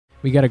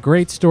We got a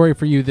great story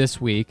for you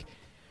this week.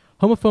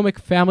 Homophobic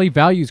family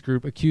values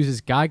group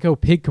accuses Geico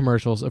pig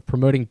commercials of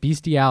promoting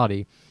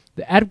bestiality.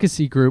 The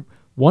advocacy group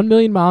 1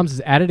 Million Moms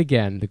is at it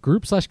again. The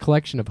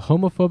group/collection of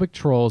homophobic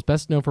trolls,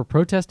 best known for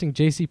protesting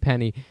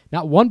JCPenney,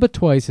 not one but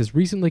twice, has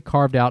recently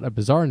carved out a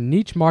bizarre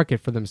niche market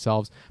for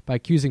themselves by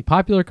accusing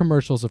popular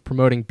commercials of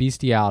promoting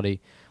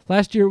bestiality.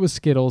 Last year it was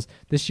Skittles.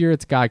 This year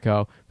it's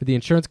Geico for the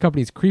insurance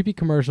company's creepy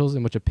commercials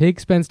in which a pig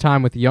spends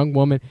time with a young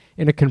woman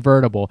in a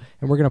convertible.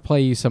 And we're going to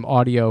play you some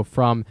audio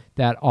from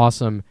that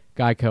awesome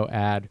Geico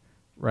ad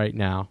right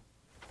now.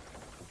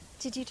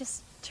 Did you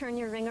just turn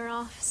your ringer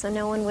off so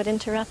no one would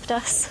interrupt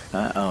us?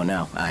 Oh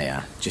no,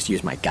 I just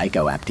used my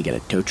Geico app to get a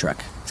tow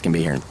truck. It's gonna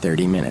be here in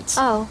 30 minutes.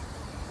 Oh,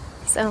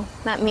 so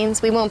that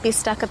means we won't be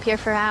stuck up here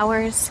for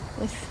hours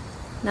with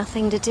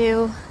nothing to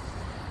do.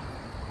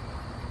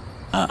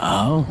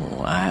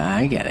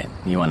 I get it.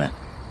 You wanna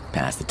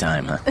pass the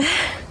time, huh?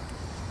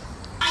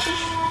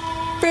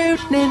 Fruit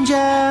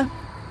Ninja!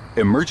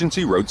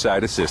 Emergency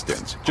roadside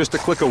assistance. Just a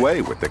click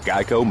away with the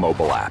Geico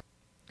mobile app.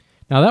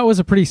 Now, that was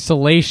a pretty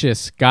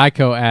salacious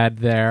Geico ad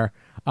there,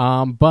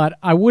 but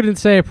I wouldn't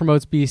say it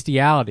promotes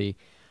bestiality.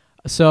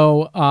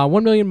 So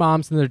 1 Million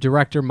Moms and their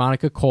director,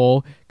 Monica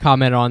Cole,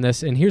 commented on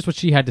this, and here's what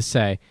she had to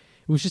say.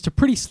 It was just a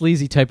pretty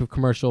sleazy type of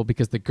commercial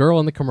because the girl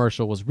in the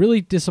commercial was really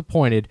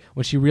disappointed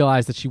when she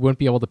realized that she wouldn't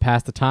be able to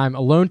pass the time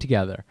alone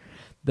together.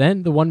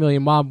 Then the 1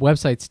 Million Mom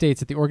website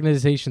states that the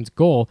organization's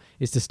goal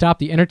is to stop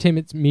the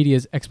entertainment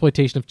media's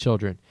exploitation of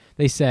children.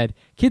 They said,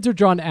 kids are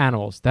drawn to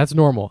animals. That's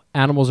normal.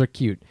 Animals are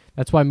cute.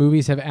 That's why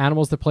movies have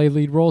animals that play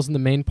lead roles in the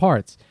main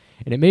parts.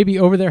 And it may be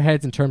over their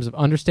heads in terms of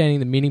understanding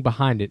the meaning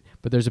behind it,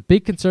 but there's a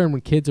big concern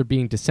when kids are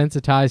being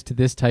desensitized to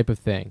this type of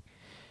thing.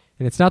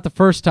 And it's not the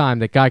first time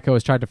that Geico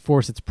has tried to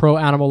force its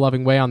pro-animal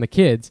loving way on the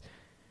kids.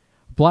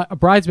 A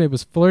bridesmaid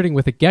was flirting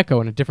with a gecko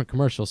in a different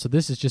commercial, so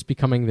this is just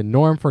becoming the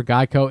norm for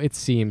Geico, it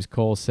seems,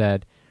 Cole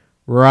said.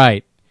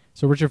 Right.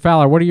 So, Richard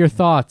Fowler, what are your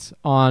thoughts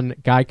on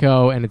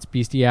Geico and its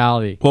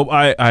bestiality? Well,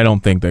 I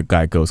don't think that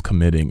Geico's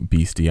committing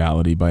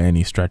bestiality by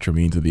any stretch or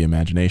means of the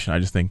imagination. I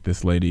just think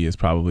this lady is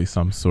probably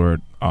some sort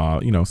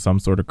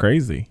of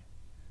crazy.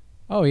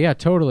 Oh, yeah,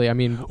 totally. I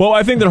mean... Well,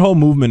 I think their whole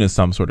movement is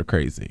some sort of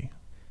crazy.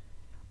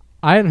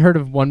 I hadn't heard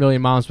of 1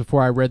 Million Moms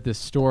before I read this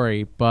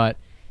story, but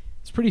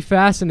it's pretty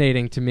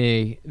fascinating to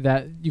me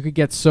that you could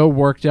get so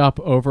worked up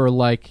over,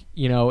 like,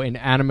 you know, an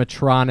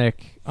animatronic...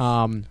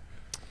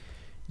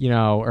 you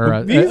know, or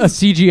a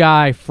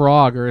CGI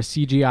frog or a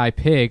CGI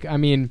pig. I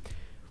mean,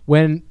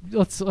 when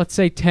let's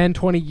say 10,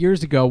 20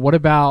 years ago, what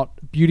about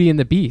Beauty and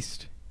the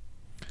Beast,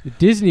 the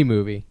Disney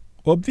movie?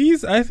 Well,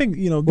 I think,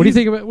 you know, what do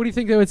you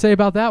think they would say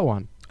about that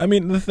one? I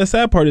mean, the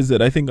sad part is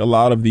that I think a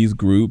lot of these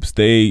groups,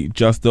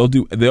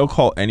 they'll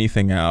call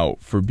anything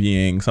out for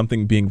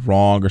something being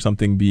wrong or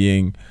something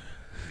being,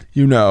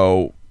 you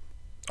know,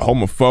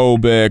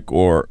 homophobic,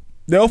 or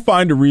they'll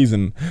find a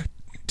reason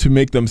to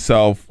make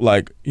themselves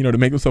part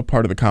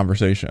of the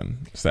conversation,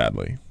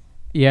 sadly.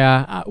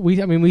 Yeah,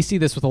 we see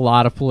this with a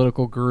lot of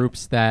political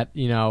groups that,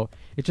 you know,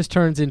 it just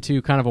turns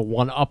into kind of a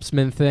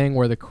one-upsman thing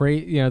where the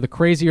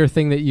crazier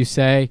thing that you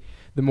say,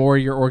 the more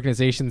your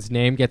organization's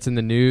name gets in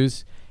the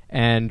news,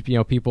 and, you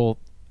know, people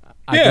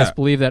I guess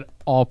believe that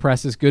all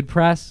press is good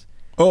press.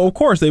 Oh, of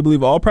course, they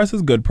believe all press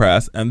is good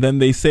press, and then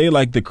they say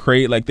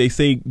they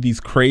say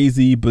these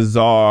crazy,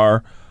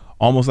 bizarre,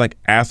 almost like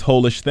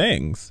asshole-ish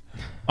things.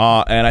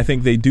 And I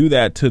think they do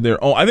that to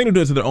their own. I think they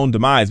do it to their own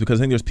demise, because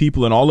I think there's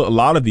people in a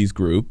lot of these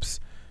groups.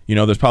 You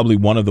know, there's probably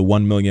one of the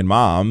 1 Million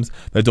Moms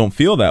that don't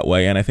feel that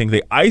way, and I think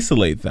they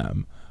isolate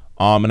them.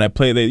 And they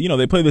play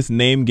this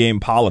name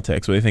game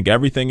politics where they think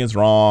everything is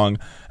wrong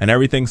and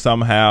everything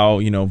somehow,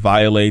 you know,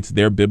 violates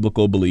their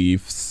biblical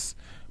beliefs.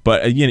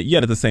 But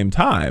yet at the same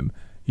time,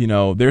 you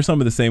know, they're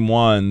some of the same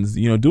ones,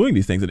 you know, doing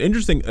these things. And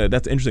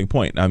that's an interesting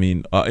point. I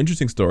mean,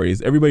 interesting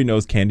stories. Everybody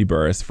knows Candy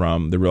Burris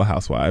from The Real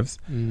Housewives.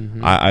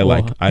 Mm-hmm.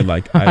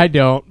 I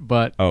don't,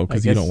 but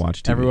because you don't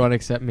watch TV. Everyone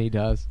except me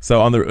does.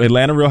 So on the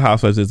Atlanta Real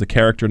Housewives, there's a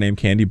character named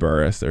Candy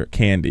Burris, or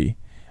Candy.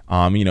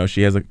 You know,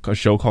 she has a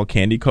show called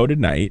Candy Coated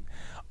Night,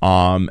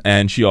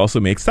 and she also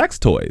makes sex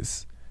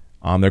toys.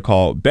 They're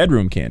called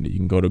Bedroom Candy. You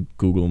can go to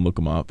Google and look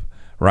them up.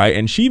 Right.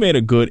 And she made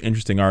a good,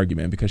 interesting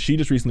argument, because she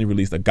just recently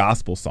released a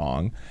gospel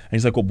song. And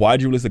he's like, well, why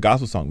did you release a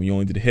gospel song when you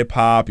only did hip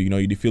hop? You know,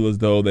 you feel as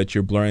though that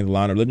you're blurring the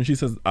line of religion. She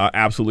says,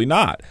 absolutely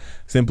not.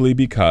 Simply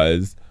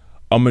because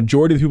a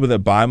majority of the people that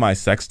buy my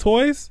sex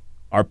toys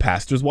are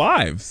pastors'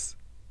 wives.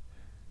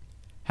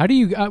 How do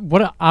you,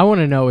 what I want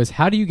to know is,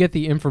 how do you get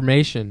the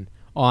information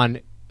on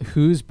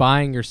who's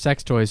buying your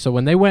sex toys? So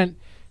when they went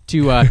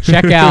to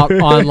check out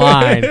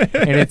online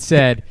and it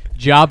said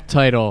job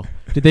title,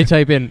 did they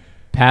type in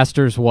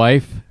pastor's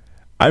wife?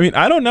 I mean,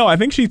 I don't know. I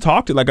think she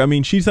talked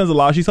to, she sells a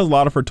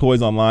lot of her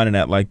toys online and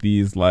at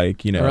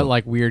you know, or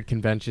at weird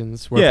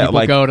conventions where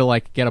people go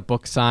to get a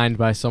book signed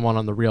by someone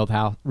on the Real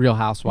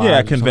Housewives.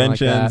 Yeah,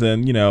 conventions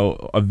and, you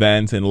know,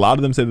 events, and a lot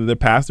of them say that they're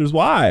pastors'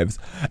 wives.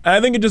 And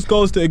I think it just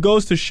goes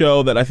to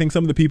show that I think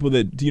some of the people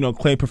that, you know,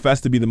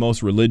 profess to be the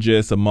most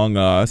religious among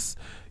us,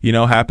 you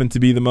know, happen to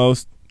be the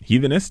most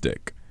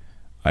heathenistic.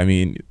 I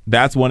mean,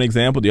 that's one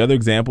example. The other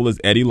example is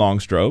Eddie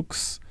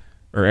Longstrokes,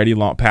 or Eddie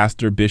Long,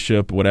 pastor,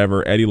 bishop,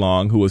 whatever, Eddie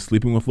Long, who was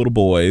sleeping with little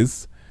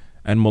boys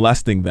and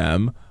molesting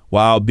them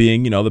while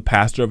being, the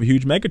pastor of a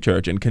huge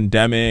megachurch and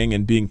condemning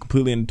and being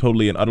completely and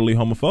totally and utterly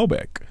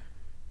homophobic.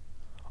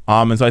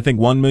 And so I think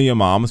 1 Million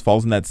Moms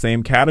falls in that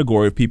same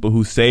category of people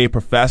who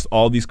profess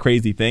all these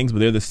crazy things, but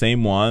they're the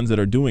same ones that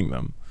are doing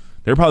them.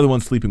 They're probably the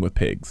ones sleeping with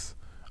pigs.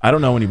 I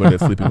don't know anybody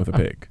that's sleeping with a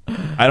pig.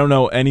 I don't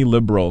know any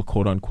liberal,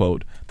 quote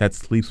unquote, that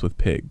sleeps with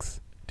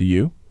pigs. Do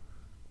you?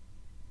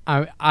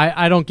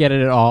 I don't get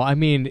it at all. I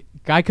mean,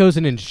 Geico's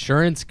an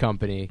insurance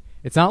company.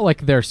 It's not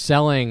like they're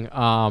selling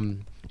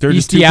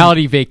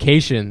bestiality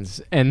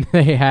vacations and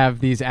they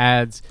have these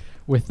ads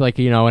with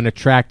an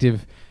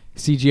attractive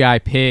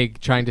CGI pig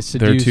trying to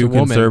seduce a woman.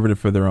 They're too conservative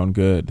for their own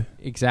good.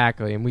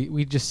 Exactly. And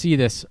we just see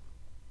this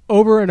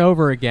over and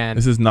over again.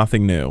 This is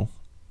nothing new.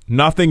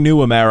 Nothing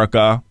new,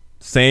 America.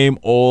 Same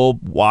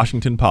old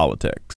Washington politics.